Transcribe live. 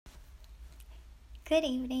Good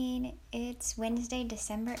evening. It's Wednesday,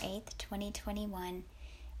 December 8th, 2021,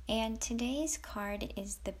 and today's card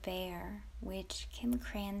is the Bear, which Kim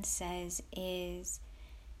Krans says is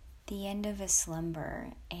the end of a slumber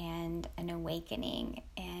and an awakening,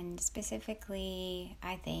 and specifically,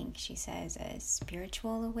 I think she says a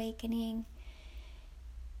spiritual awakening,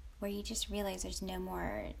 where you just realize there's no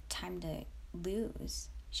more time to lose,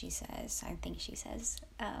 she says. I think she says.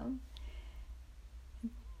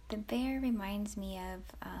 The bear reminds me of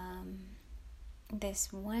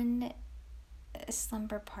this one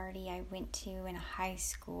slumber party I went to in high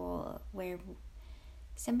school where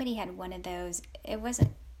somebody had one of those. It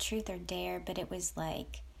wasn't truth or dare, but it was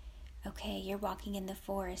like, okay, you're walking in the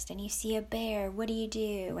forest and you see a bear. What do you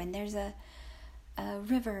do? And there's a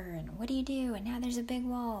river, and what do you do? And now there's a big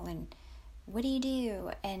wall, and what do you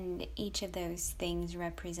do? And each of those things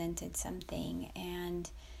represented something. And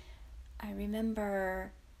I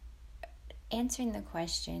remember answering the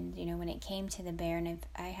question, when it came to the bear, and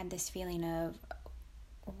I had this feeling of,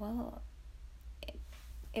 well,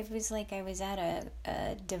 it was like I was at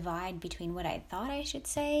a divide between what I thought I should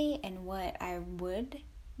say and what I would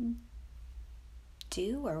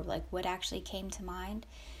do, or like what actually came to mind.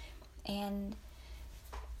 And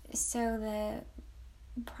so the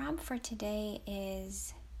prompt for today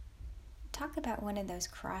is talk about one of those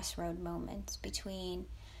crossroad moments between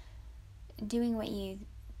doing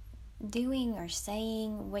or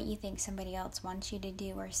saying what you think somebody else wants you to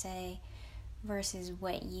do or say versus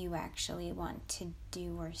what you actually want to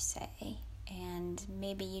do or say. And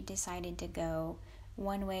maybe you decided to go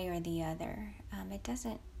one way or the other. It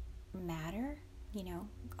doesn't matter,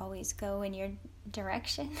 always go in your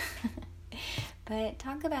direction. But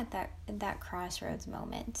talk about that crossroads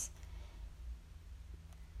moment.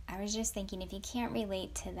 I was just thinking, if you can't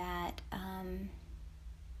relate to that,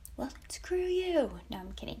 well, screw you. No,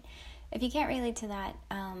 I'm kidding. If you can't relate to that,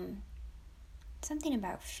 something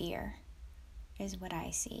about fear is what I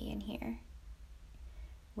see in here.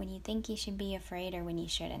 When you think you should be afraid or when you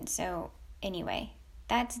shouldn't. So anyway,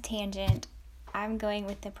 that's a tangent. I'm going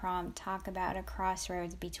with the prompt. Talk about a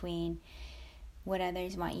crossroads between what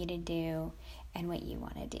others want you to do and what you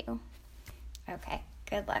want to do. Okay,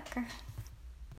 good luck.